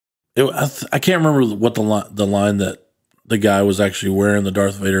I can't remember what the line that the guy was actually wearing the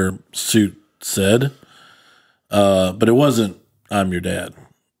Darth Vader suit said, but it wasn't "I'm your dad."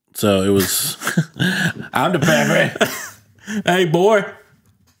 So it was "I'm the pappy." Hey, boy,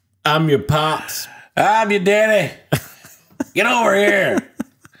 I'm your pops. I'm your daddy. Get over here.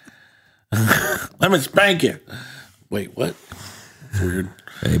 Let me spank you. Wait, what? That's weird.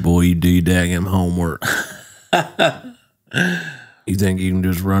 Hey, boy, you do your daggum homework. You think you can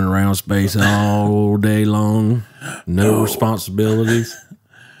just run around space all day long? No responsibilities?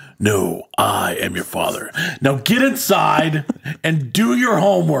 No, I am your father. Now get inside and do your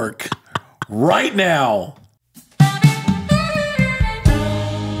homework right now.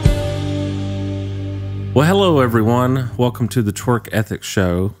 Well, hello, everyone. Welcome to the Twerk Ethic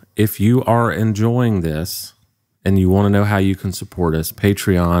Show. If you are enjoying this and you want to know how you can support us,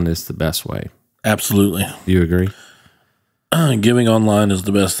 Patreon is the best way. Absolutely. Do you agree? Giving online is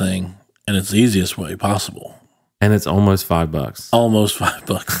the best thing, and it's the easiest way possible. And it's almost $5. Almost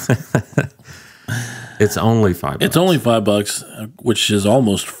 $5. It's only $5. It's only $5, which is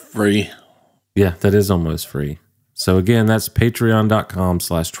almost free. Yeah, that is almost free. So again, that's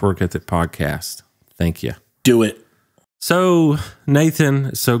patreon.com/Twerk Ethic Podcast. Thank you. Do it. So,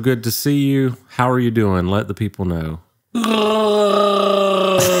 Nathan, so good to see you. How are you doing? Let the people know.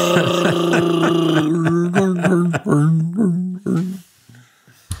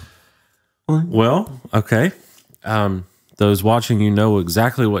 Well, okay. Those watching, you know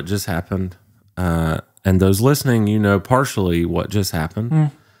exactly what just happened. And those listening, you know partially what just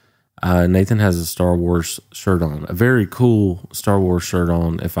happened. Nathan has a Star Wars shirt on. A very cool Star Wars shirt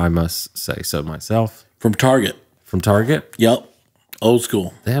on, if I must say so myself. From Target. From Target? Yep. Old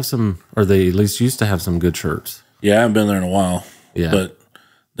school. They have some, or they at least used to have some good shirts. Yeah, I haven't been there in a while. Yeah. But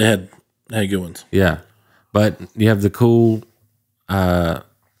they had good ones. Yeah. But you have the cool Star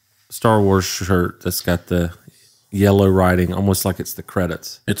Wars shirt that's got the yellow writing, almost like it's the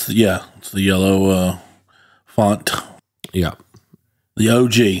credits. It's the yellow font. Yeah. The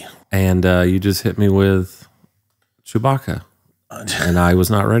OG. And you just hit me with Chewbacca. And I was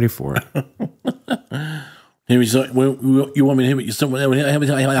not ready for it. You want me to hit you?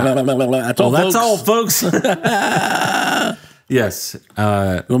 That's all, folks. Yes.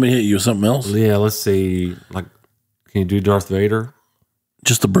 You want me to hit you with something else? Yeah, let's see. Like, can you do Darth Vader?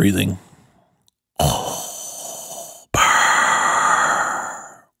 Just the breathing.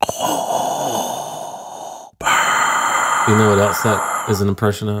 You know what else that is an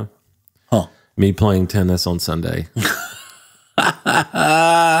impression of? Huh. Me playing tennis on Sunday.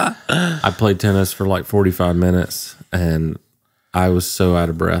 I played tennis for like 45 minutes, and I was so out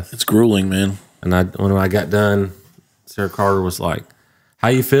of breath. It's grueling, man. And when I got done, Sarah Carter was like, "How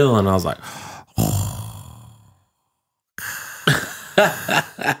you feeling?" And I was like,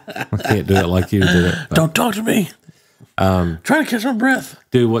 I can't do it like you did it. But, don't talk to me. Trying to catch my breath.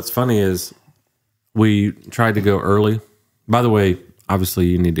 Dude, what's funny is we tried to go early. By the way, obviously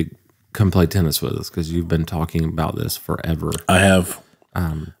you need to come play tennis with us because you've been talking about this forever. I have.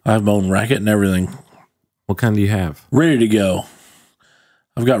 I have my own racket and everything. What kind do you have? Ready to go.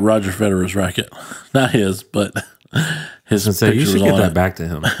 I've got Roger Federer's racket. Not his, but his pictures you should get on that it. back to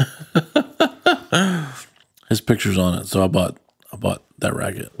him. His picture's on it, so I bought that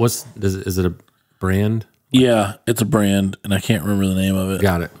racket. Is it a brand? Yeah, it's a brand, and I can't remember the name of it.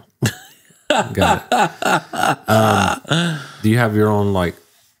 Got it. Got it. Do you have your own like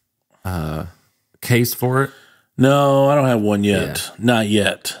case for it? No, I don't have one yet. Yeah. Not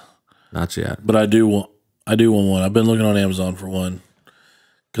yet. Not yet. But I do want one. I've been looking on Amazon for one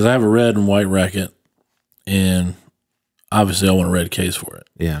because I have a red and white racket, and obviously I want a red case for it.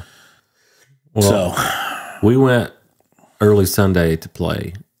 Yeah. Well, so we went early Sunday to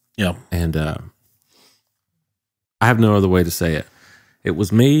play. Yeah. And I have no other way to say it. It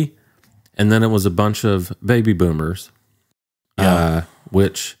was me, and then it was a bunch of baby boomers. Yeah.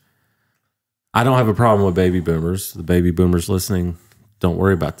 Which I don't have a problem with baby boomers. The baby boomers listening, don't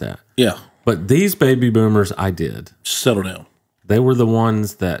worry about that. Yeah. But these baby boomers, I did. Settle down. They were the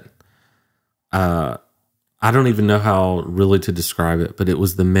ones that I don't even know how really to describe it, but it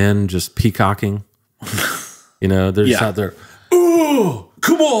was the men just peacocking. You know, they're just out there, "Oh,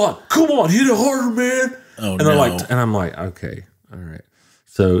 come on, hit it harder, man." Oh, and they're like, and I'm like, okay, all right.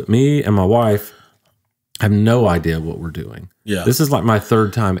 So me and my wife have no idea what we're doing. Yeah. This is like my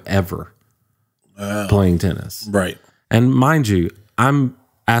third time ever playing tennis. Right. And mind you, I'm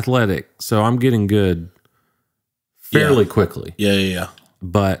athletic, so I'm getting good fairly quickly. Yeah.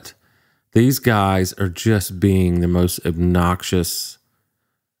 But these guys are just being the most obnoxious.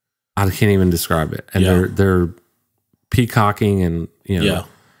 I can't even describe it. And they're peacocking and,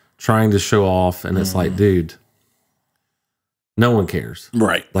 trying to show off, and it's like, dude, no one cares.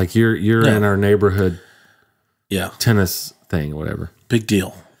 Right. Like you're in our neighborhood tennis thing or whatever. Big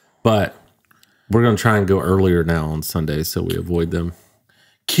deal. But we're going to try and go earlier now on Sundays so we avoid them.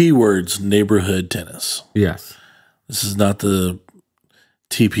 Keywords, neighborhood tennis. Yes. This is not the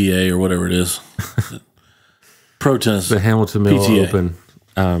TPA or whatever it is. Pro tennis. The Hamilton Mill PTA. Open.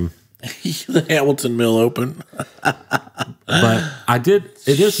 The Hamilton Mill Open. But I did.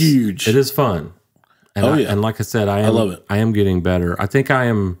 It is huge. It is fun. And and like I said, I love it. I am getting better. I think I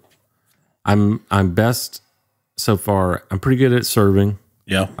am. I'm best so far. I'm pretty good at serving.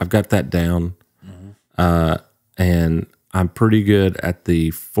 Yeah. I've got that down. And I'm pretty good at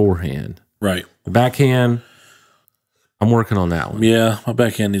the forehand. Right. The backhand, I'm working on that one. Yeah, my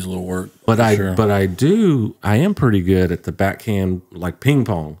backhand needs a little work. But I am pretty good at the backhand, like ping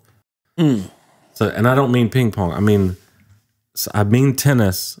pong. So, and I don't mean ping pong. I mean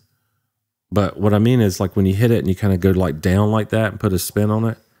tennis. But what I mean is like when you hit it and you kind of go like down like that and put a spin on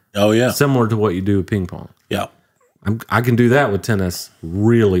it. Oh yeah. Similar to what you do with ping pong. Yeah. I can do that with tennis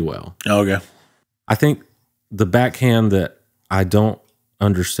really well. Okay. I think the backhand that I don't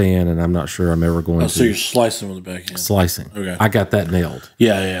understand, and I'm not sure I'm ever going to. So you're slicing with the backhand. Slicing. Okay. I got that nailed.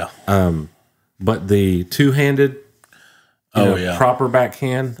 Yeah. But the two-handed, proper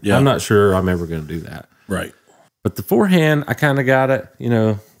backhand, I'm not sure I'm ever going to do that. Right. But the forehand, I kind of got it.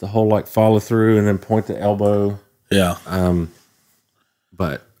 The whole like follow through and then point the elbow. Yeah.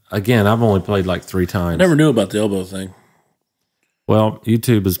 But again, I've only played like 3 times. Never knew about the elbow thing. Well,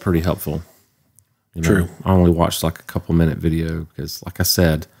 YouTube is pretty helpful. True. I only watched like a couple minute video because, like I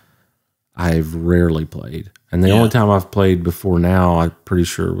said, I've rarely played. And the only time I've played before now, I'm pretty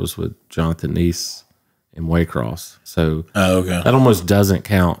sure was with Jonathan Neese in Waycross. So that almost doesn't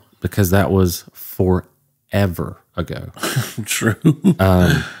count because that was forever ago. True.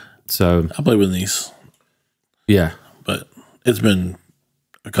 So I played with Niece. Yeah. But it's been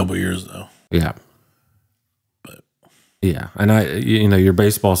a couple years though. Yeah. But yeah, and your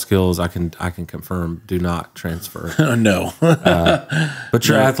baseball skills, I can confirm, do not transfer. No. But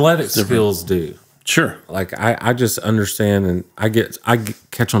your athletic skills do. Sure. Like I just understand, and I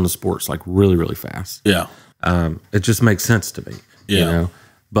catch on to sports like really, really fast. Yeah. It just makes sense to me. Yeah.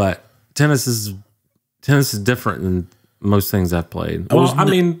 But tennis is different than most things I've played.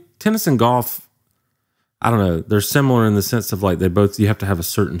 Tennis and golf, I don't know. They're similar in the sense of like you have to have a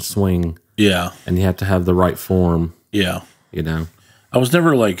certain swing. Yeah. And you have to have the right form. Yeah. I was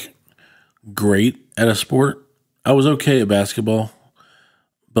never like great at a sport. I was okay at basketball,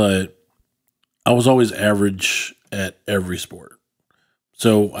 but I was always average at every sport.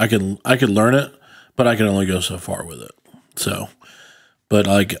 So I could learn it, but I could only go so far with it. So, but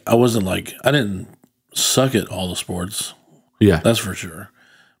like I didn't suck at all the sports. Yeah. That's for sure.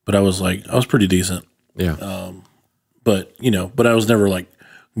 But I was pretty decent. Yeah. But I was never like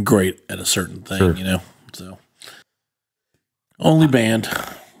great at a certain thing, Sure. So only band.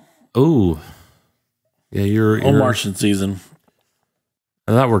 Oh. Yeah, you're marching season.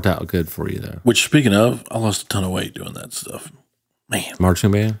 That worked out good for you though. Which, speaking of, I lost a ton of weight doing that stuff. Man.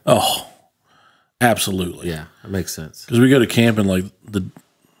 Marching band? Oh, absolutely. Yeah, that makes sense. Because we go to camp in like the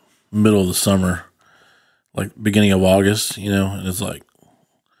middle of the summer, like beginning of August, and it's like,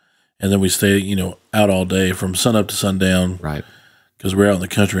 and then we stay, out all day from sun up to sundown. Right. Because we're out in the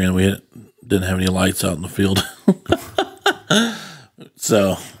country and we didn't have any lights out in the field.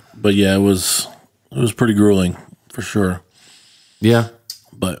 So, but yeah, it was pretty grueling for sure. Yeah.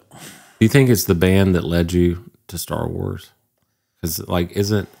 But do you think it's the band that led you to Star Wars? Because like,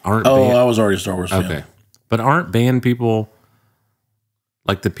 aren't band, I was already a Star Wars fan. Okay. But aren't band people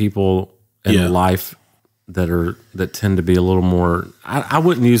like the people in life that tend to be a little more, I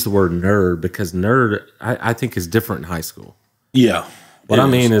wouldn't use the word nerd because nerd, I think is different in high school. Yeah. What I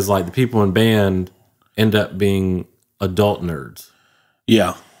mean is like the people in band end up being adult nerds.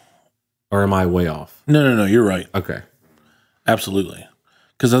 Yeah. Or am I way off? No, you're right. Okay. Absolutely.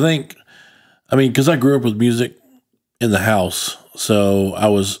 Because because I grew up with music in the house, so I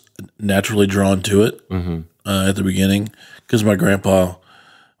was naturally drawn to it at the beginning because my grandpa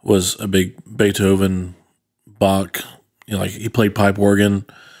was a big Beethoven, Bach, like he played pipe organ,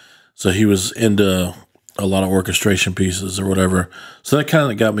 so he was into a lot of orchestration pieces or whatever. So that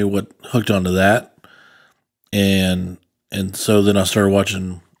kind of got me hooked onto that, and so then I started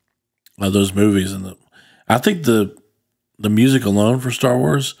watching those movies, and I think the music alone for Star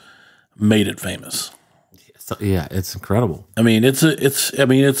Wars made it famous. So, yeah, it's incredible. Don't get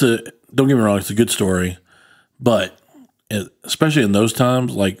me wrong, it's a good story, but especially in those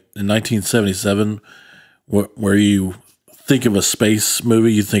times, like in 1977, where you think of a space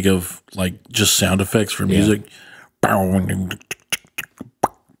movie, you think of like just sound effects for music. Yeah.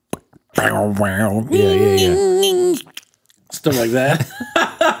 Stuff like that.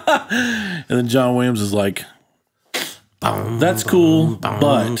 And then John Williams is like, that's cool,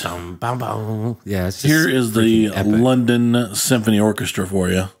 but yeah, it's just here is the epic. London Symphony Orchestra for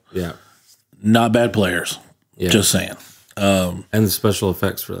you. Yeah. Not bad players. Yeah. Just saying. And the special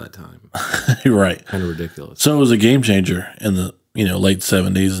effects for that time. You're right. Kind of ridiculous. So it was a game changer in the late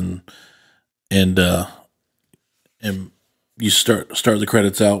 70s, and you start the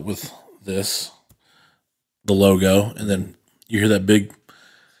credits out with this, the logo, and then you hear that big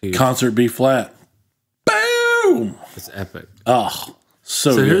concert B flat. Boom! It's epic. Oh,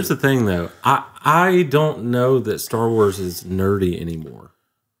 so good. Here's the thing, though. I don't know that Star Wars is nerdy anymore.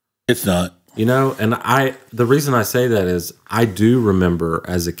 It's not. And the reason I say that is I do remember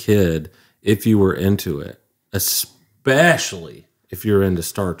as a kid, if you were into it, especially if you're into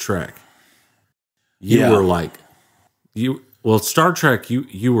Star Trek, you were like, Star Trek,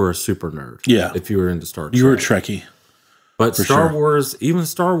 you were a super nerd. Yeah. If you were into Star Trek. You were a Trekkie. But Star Wars, even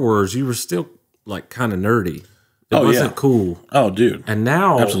Star Wars, you were still like kind of nerdy. It wasn't cool. Oh, dude. And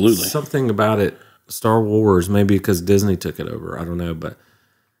now, absolutely, something about it, Star Wars, maybe because Disney took it over. I don't know, but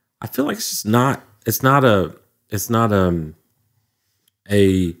I feel like it's just not. It's not a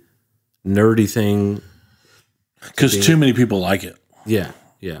nerdy thing because too many people like it. Yeah.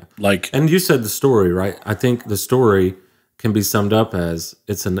 And you said the story, right? I think the story can be summed up as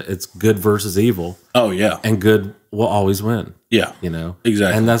it's good versus evil. Oh yeah, and good will always win. Yeah,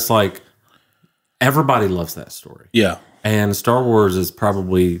 exactly. And that's like everybody loves that story. Yeah, and Star Wars is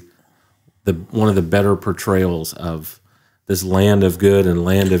probably one of the better portrayals of this land of good and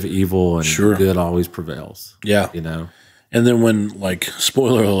land of evil, and good always prevails. Yeah, And then when, like,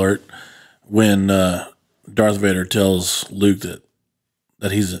 spoiler alert, when Darth Vader tells Luke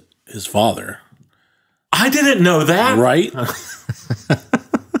that he's his father. I didn't know that. Right?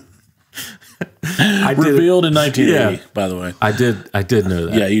 Revealed in 1980, by the way. I did know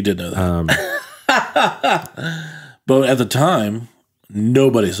that. Yeah, you did know that. But at the time,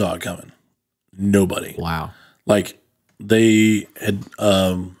 nobody saw it coming. Nobody. Wow. Like, they had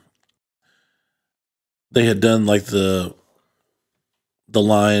done like the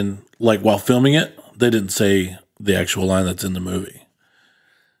line, like, while filming it, they didn't say the actual line that's in the movie.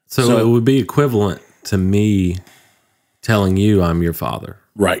 So it would be equivalent to me telling you I'm your father.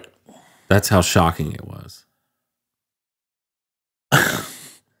 Right. That's how shocking it was.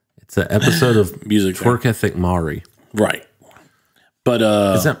 It's an episode of Music Twerk Ethic Mari. Right. But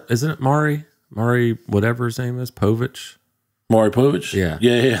isn't it Mari? Mari, whatever his name is, Povich? Maury Povich? Yeah.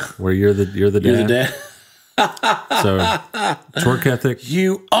 Yeah. Where you're the dad. You're the dad. So Twerk Ethic.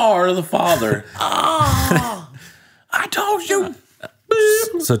 You are the father. Oh, I told you.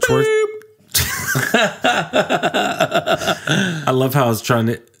 So Twerk. I love how I was trying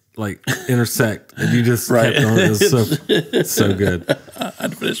to like intersect, and you just kept going. It was so good. I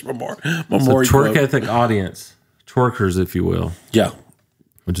had to finish my more. Twerk Ethic audience, twerkers, if you will. Yeah,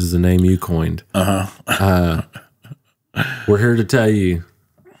 which is the name you coined. We're here to tell you,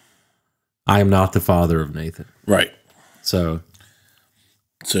 I am not the father of Nathan. Right. So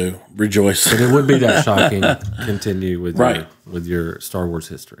rejoice. But it would be that shocking. Continue with with your Star Wars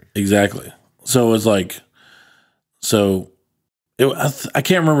history. Exactly. So it was like, I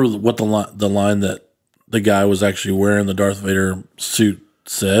can't remember what the line that the guy was actually wearing the Darth Vader suit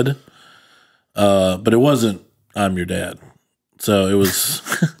said, but it wasn't "I'm your dad." So it was,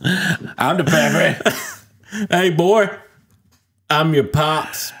 "I'm the pappy." Hey boy, I'm your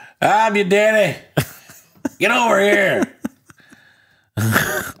pops. I'm your daddy. Get over here.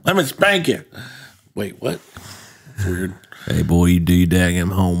 Let me spank you. Wait, what? It's weird. Hey boy, you do your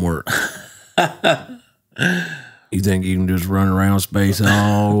daggum homework. You think you can just run around space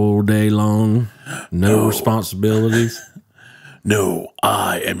all day long? No responsibilities? No,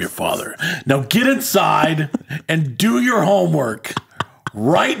 I am your father. Now get inside and do your homework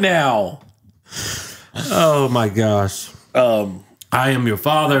right now. Oh my gosh. I am your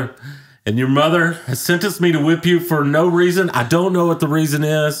father, and your mother has sentenced me to whip you for no reason. I don't know what the reason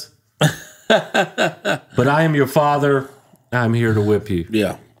is, but I am your father. I'm here to whip you.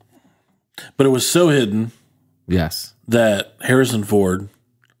 Yeah. But it was so hidden. Yes. That Harrison Ford,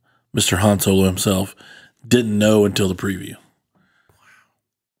 Mr. Han Solo himself, didn't know until the preview.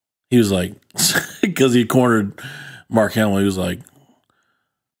 He was like, because he cornered Mark Hamill, he was like,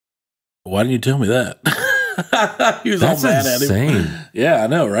 "Why didn't you tell me that?" He was all mad at him. Yeah, I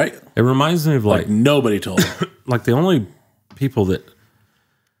know, right? It reminds me of like nobody told him. Like the only people that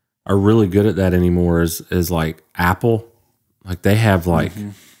are really good at that anymore is like Apple. Like they have like,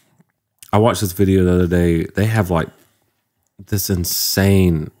 I watched this video the other day. They have like this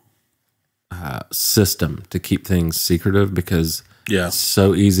insane system to keep things secretive because it's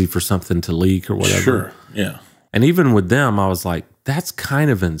so easy for something to leak or whatever. Sure. Yeah. And even with them, I was like, that's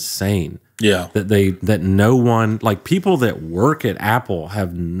kind of insane. Yeah. That no one, like people that work at Apple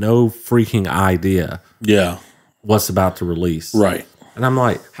have no freaking idea. Yeah. What's about to release. Right. And I'm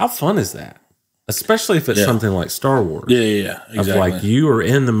like, how fun is that? Especially if it's something like Star Wars. Yeah. Exactly. Of like you are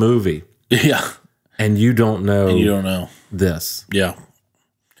in the movie. Yeah. And you don't know. And you don't know this. Yeah.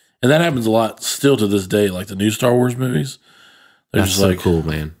 And that happens a lot still to this day, like the new Star Wars movies. They're that's just so like, cool,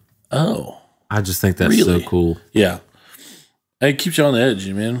 man. Oh. I just think that's so cool. Yeah. It keeps you on the edge,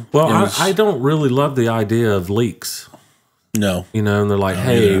 man. Well, I don't really love the idea of leaks. No. You know, and they're like,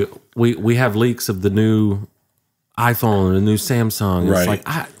 hey, we have leaks of the new iPhone and the new Samsung. Right. It's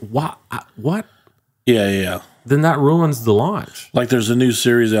like, what? Yeah. Then that ruins the launch. Like there's a new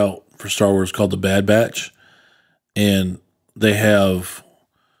series out for Star Wars called The Bad Batch. And they have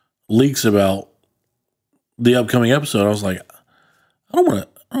leaks about the upcoming episode. I was like, I don't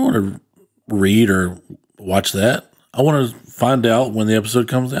want to read or watch that. I want to find out when the episode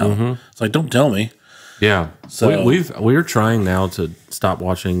comes out. It's like, don't tell me. Yeah. So we're trying now to stop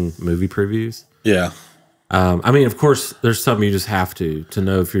watching movie previews. Yeah. I mean, of course, there's some you just have to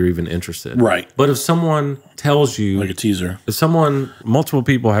know if you're even interested. Right. But if someone tells you, like a teaser, if multiple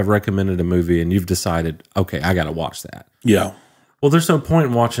people have recommended a movie and you've decided, okay, I got to watch that. Yeah. Well, there's no point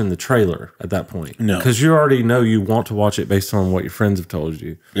in watching the trailer at that point. No. Because you already know you want to watch it based on what your friends have told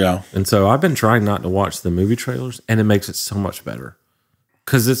you. Yeah. And so I've been trying not to watch the movie trailers, and it makes it so much better.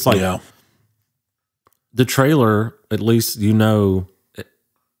 Because it's like the trailer, at least you know,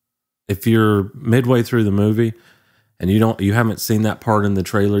 if you're midway through the movie and you haven't seen that part in the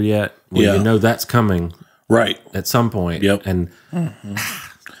trailer yet, well, you know that's coming at some point. Yep. And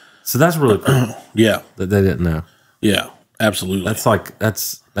so that's really cool. Yeah. That they didn't know. Yeah. Absolutely.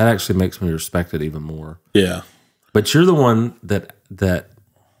 That actually makes me respect it even more. Yeah. But you're the one that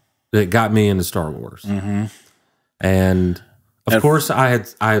got me into Star Wars. And of course I've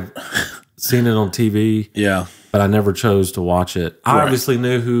seen it on TV. Yeah. But I never chose to watch it. I obviously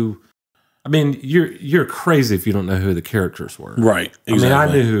knew who. I mean, you're crazy if you don't know who the characters were. Right. Exactly. I mean,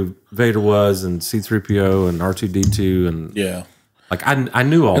 I knew who Vader was and C-3PO and R2-D2 and like I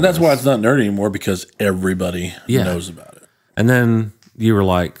knew all. And that's why it's not nerd anymore, because everybody knows about it. And then you were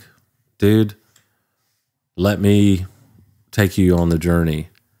like, dude, let me take you on the journey.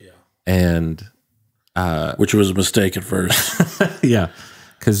 Yeah. And which was a mistake at first. Yeah.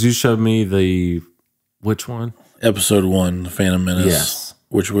 Because you showed me which one? Episode 1, The Phantom Menace. Yes.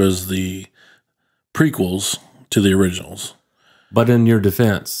 Which was the prequels to the originals. But in your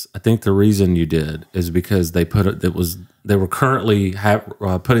defense, I think the reason you did is because they were currently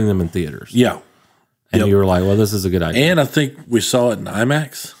putting them in theaters. Yeah. And you were like, well, this is a good idea. And I think we saw it in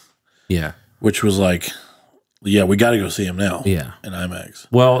IMAX. Yeah. Which was like, we got to go see him now. Yeah. In IMAX.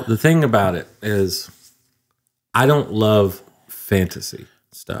 Well, the thing about it is I don't love fantasy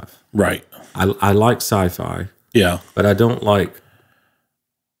stuff. Right. I like sci-fi. Yeah. But I don't like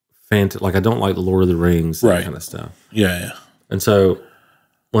I don't like Lord of the Rings, that kind of stuff. Yeah. And so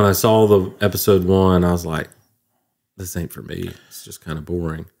when I saw the episode 1, I was like, this ain't for me. It's just kind of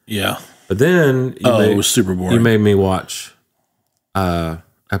boring. Yeah. But then it was super boring. You made me watch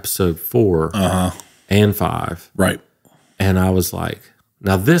episode 4 and 5. Right. And I was like,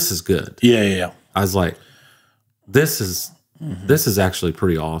 now this is good. Yeah. I was like, this is actually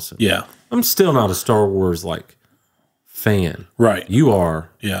pretty awesome. Yeah. I'm still not a Star Wars fan. Right. You are.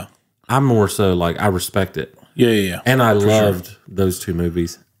 Yeah. I'm more so I respect it. Yeah. And I loved those two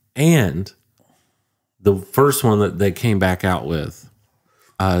movies. And the first one that they came back out with,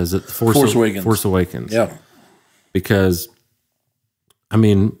 is it Force Awakens? Force Awakens. Yeah. Because, I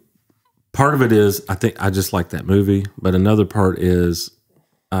mean, part of it is I think I just like that movie, but another part is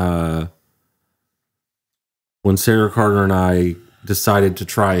when Sarah Carter and I decided to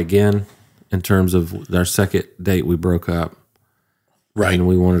try again in terms of our second date, we broke up. Right. And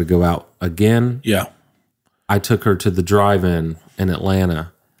we wanted to go out again. Yeah. I took her to the drive-in in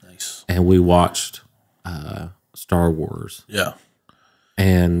Atlanta. Nice. And we watched Star Wars. Yeah.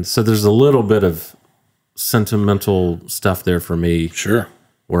 And so there's a little bit of sentimental stuff there for me. Sure.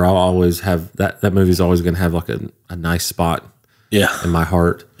 Where I'll always have that movie's always going to have a nice spot in my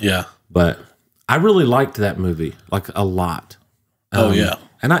heart. Yeah. But I really liked that movie a lot. Oh yeah.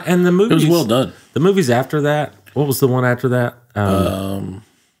 And the movies, it was well done. The movies after that, what was the one after that?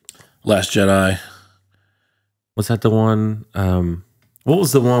 Last Jedi. Was that the one? What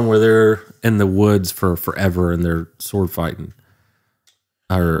was the one where they're in the woods for forever and they're sword fighting?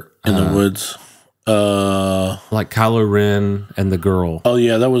 or in the woods. like Kylo Ren and the girl. Oh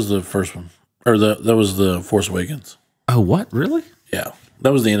yeah, that was the first one, or that was the Force Awakens. Oh, what? Really? Yeah,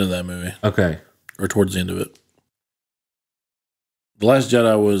 that was the end of that movie, Okay. or towards the end of it. The Last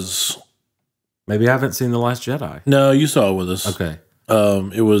Jedi was. Maybe I haven't seen The Last Jedi. No, you saw it with us. Okay.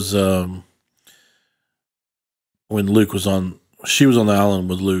 It was when Luke was on. She was on the island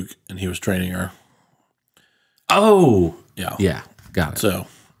with Luke, and he was training her. Oh, Yeah, yeah, got it. So,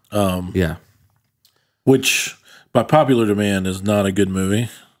 yeah, which by popular demand is not a good movie,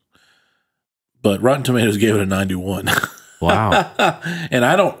 but Rotten Tomatoes gave it a 91. wow. And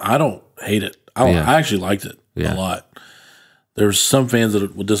I don't hate it. I actually liked it a lot. There's some fans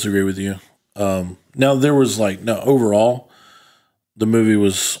that will disagree with you. Now there was overall, the movie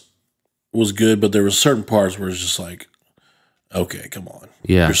was good, but there was certain parts where it's just like, okay, come on,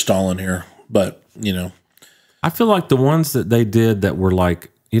 you're stalling here. But I feel like the ones that they did that were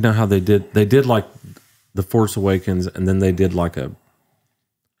like, how they did like The Force Awakens, and then they did like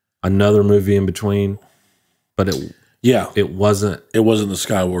another movie in between, but it wasn't the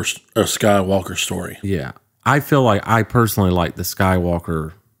Skywalker story. Yeah, I feel like I personally like the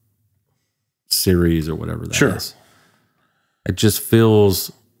Skywalker series or whatever that is. It just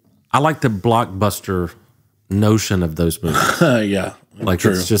feels. I like the blockbuster notion of those movies. Yeah, like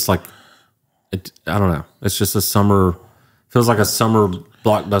true. It's just like I don't know. It's just a summer. Feels like a summer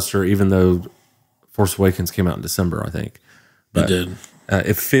blockbuster, even though Force Awakens came out in December, I think. But it did.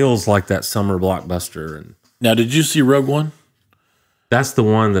 It feels like that summer blockbuster. And now, did you see Rogue One? That's the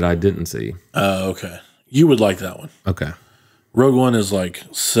one that I didn't see. Okay. You would like that one. Okay. Rogue One is like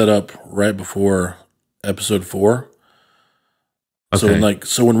set up right before Episode 4. Okay.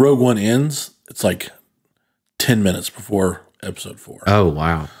 So when Rogue One ends, it's like 10 minutes before Episode 4. Oh,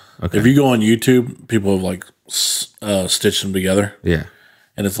 wow. Okay. If you go on YouTube, people have like stitched them together. Yeah.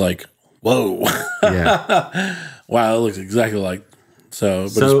 And it's like, whoa. Yeah. Wow, it looks exactly like. So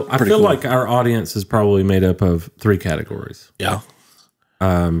I feel cool. Like our audience is probably made up of 3 categories. Yeah.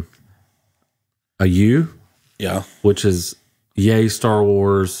 A U. Yeah. Which is yay Star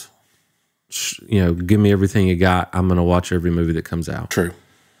Wars. Give me everything you got. I'm going to watch every movie that comes out. True.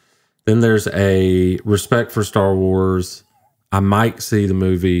 Then there's a respect for Star Wars. I might see the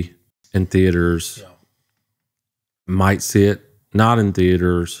movie in theaters. Yeah. Might see it not in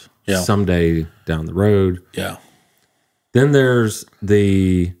theaters someday down the road. Yeah. Then there's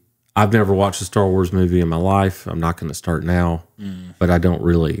I've never watched a Star Wars movie in my life. I'm not going to start now, but I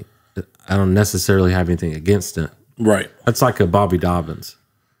don't necessarily have anything against it. Right. That's like a Bobby Dobbins.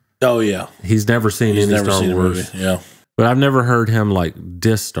 Oh, yeah. He's never seen any Star Wars. Yeah. But I've never heard him like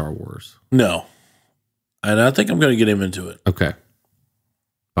diss Star Wars. No. And I think I'm going to get him into it. Okay.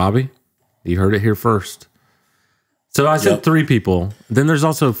 Bobby, you heard it here first. So I said 3 people. Then there's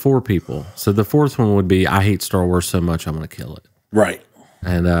also 4 people. So the 4th one would be, I hate Star Wars so much, I'm going to kill it. Right.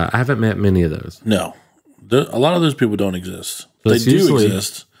 And I haven't met many of those. No. A lot of those people don't exist. So they do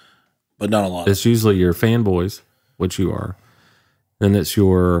exist, but not a lot. It's usually your fanboys, which you are. Then it's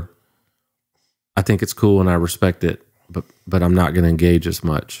I think it's cool and I respect it, but I'm not going to engage as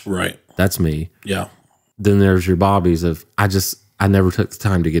much. Right. That's me. Yeah. Then there's your Bobbies of, I never took the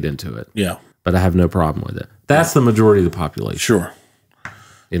time to get into it. Yeah. But I have no problem with it. That's the majority of the population. Sure.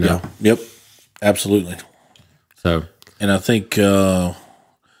 Yeah. Yep. Absolutely. So. And I think, but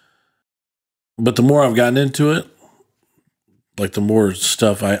the more I've gotten into it, like the more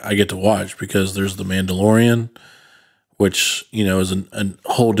stuff I get to watch, because there's The Mandalorian, which, is a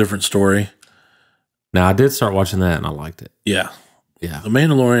whole different story. Now, I did start watching that and I liked it. Yeah. Yeah. The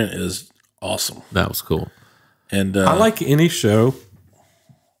Mandalorian is awesome. That was cool. And I like any show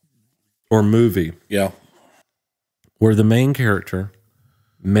or movie. Yeah. Where the main character,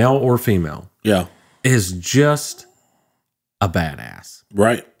 male or female, is just a badass.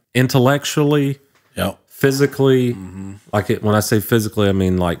 Right. Intellectually, physically, when I say physically, I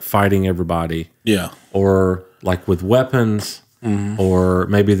mean like fighting everybody. Yeah. Or like with weapons, or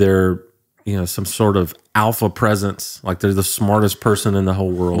maybe they're, some sort of alpha presence, like they're the smartest person in the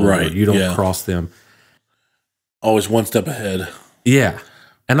whole world. Right. You don't cross them. Always one step ahead. Yeah.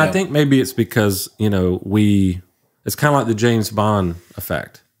 And I think maybe it's because, it's kind of like the James Bond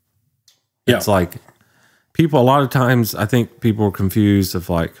effect. Yeah. It's like a lot of times I think people are confused of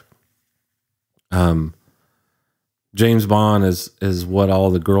like, James Bond is what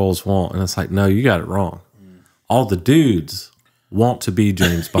all the girls want. And it's like, no, you got it wrong. All the dudes want to be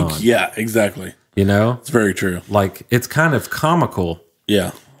James Bond. Yeah, exactly. It's very true. Like, it's kind of comical.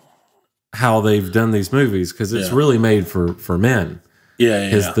 Yeah. How they've done these movies, because it's really made for men. Yeah.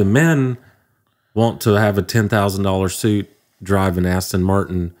 Because the men want to have a $10,000 suit drive an Aston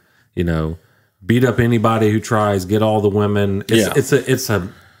Martin, you know, beat up anybody who tries, get all the women. It's a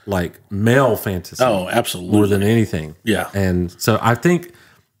like male fantasy. Oh, absolutely. More than anything. Yeah. And so I think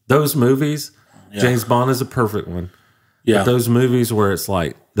those movies, James Bond is a perfect one. Yeah. But those movies where it's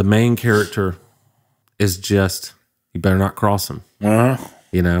like the main character is just, you better not cross him.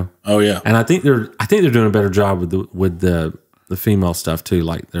 You know? Oh yeah. And I think they're doing a better job with the female stuff too.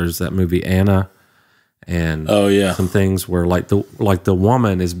 Like there's that movie Anna, and some things where like the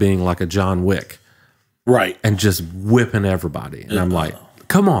woman is being like a John Wick, right, and just whipping everybody. And I'm like,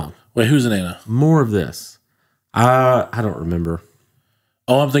 come on, wait, who's an Anna? More of this. I don't remember.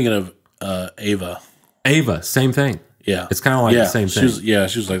 Oh, I'm thinking of Ava. Ava, same thing. Yeah, it's kind of like the same thing.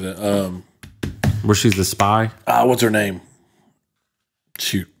 She was like that. Where she's the spy. What's her name?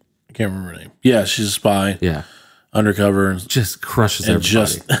 Shoot, I can't remember her name. Yeah, she's a spy. Yeah, undercover and just crushes everybody.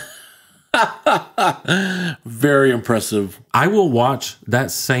 Just very impressive. I will watch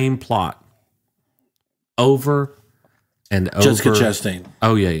that same plot over and over. Jessica Chastain.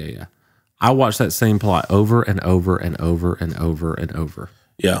 Oh yeah. I watch that same plot over and over and over and over and over.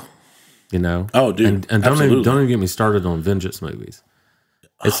 Yeah, you know. Oh, dude, and don't even get me started on vengeance movies.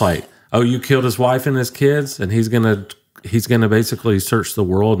 It's like, oh, you killed his wife and his kids, and he's gonna basically search the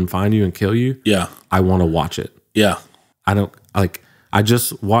world and find you and kill you. Yeah, I want to watch it. Yeah, I don't like. I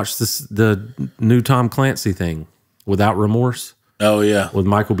just watched the new Tom Clancy thing, Without Remorse. Oh yeah, with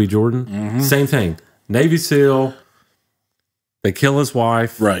Michael B. Jordan. Same thing. Navy SEAL. They kill his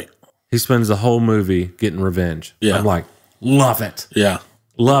wife. Right. He spends the whole movie getting revenge. Yeah, I'm like, love it. Yeah,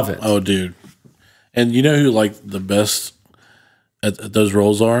 love it. Oh, dude. And you know who like the best at those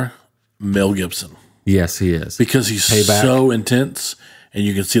roles are? Mel Gibson. Yes, he is. Because he's so intense and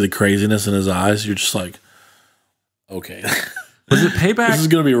you can see the craziness in his eyes. You're just like, okay. Was it Payback? This is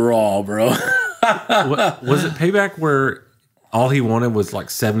going to be raw, bro. Was it Payback where all he wanted was like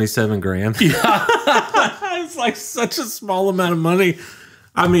 77 grand? Yeah. It's like such a small amount of money.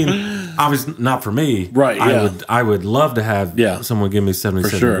 I mean, obviously not for me. Right, yeah. I would love to have someone give me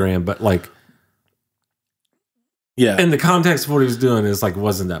 77 grand, but like, yeah, in the context of what he was doing, it's like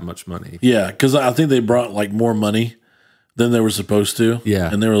wasn't that much money. Yeah, because I think they brought like more money than they were supposed to.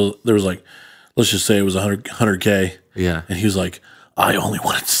 Yeah, and there was like, let's just say it was 100K. Yeah, and he was like, I only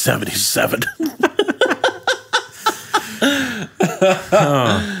wanted 77.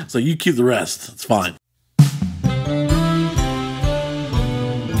 So you keep the rest. It's fine.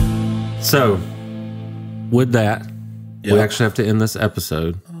 So, with that, we actually have to end this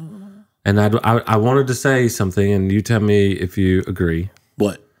episode. And I wanted to say something, and you tell me if you agree.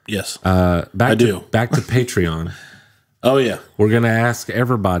 What? Yes. I do. Back to Patreon. Oh, yeah. We're going to ask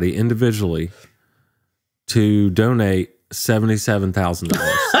everybody individually to donate $77,000.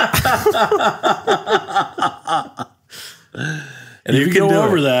 And if you can go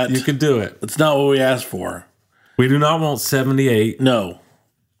over that, you can do it. It's not what we asked for. We do not want 78. No.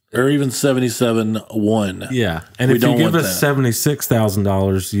 Or even 77-1. Yeah. And if you give us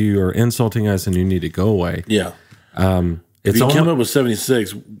 $76,000, you are insulting us and you need to go away. Yeah. If you come up with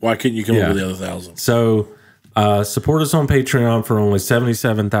 76, why couldn't you come up with the other 1,000? So support us on Patreon for only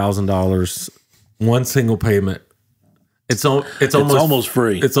 $77,000. One single payment. It's almost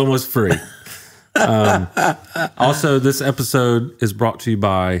free. It's almost free. Also, this episode is brought to you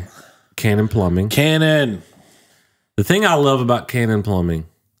by Cannon Plumbing. Cannon. The thing I love about Cannon Plumbing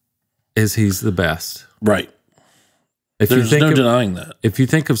is he's the best. Right. There's no denying that. If you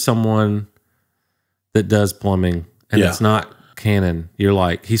think of someone that does plumbing and it's not Cannon, you're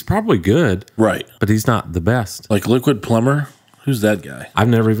like, he's probably good. Right. But he's not the best. Like Liquid Plumber? Who's that guy? I've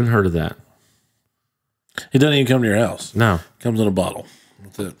never even heard of that. He doesn't even come to your house. No. Comes in a bottle.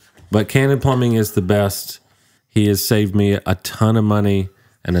 That's it. But Cannon Plumbing is the best. He has saved me a ton of money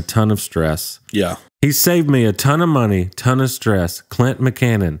and a ton of stress. Yeah. He saved me a ton of money, ton of stress. Clint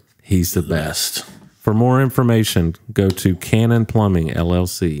McCannon. He's the best. For more information, go to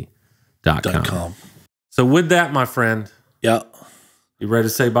cannonplumbingllc.com. So with that, my friend. Yeah. You ready to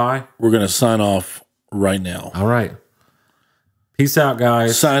say bye? We're going to sign off right now. All right. Peace out,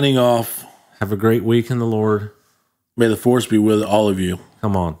 guys. Signing off. Have a great week in the Lord. May the force be with all of you.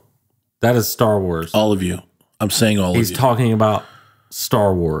 Come on. That is Star Wars. All of you. I'm saying all of you. He's talking about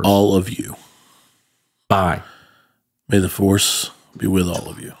Star Wars. All of you. Bye. May the force be with all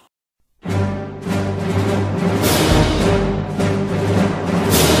of you.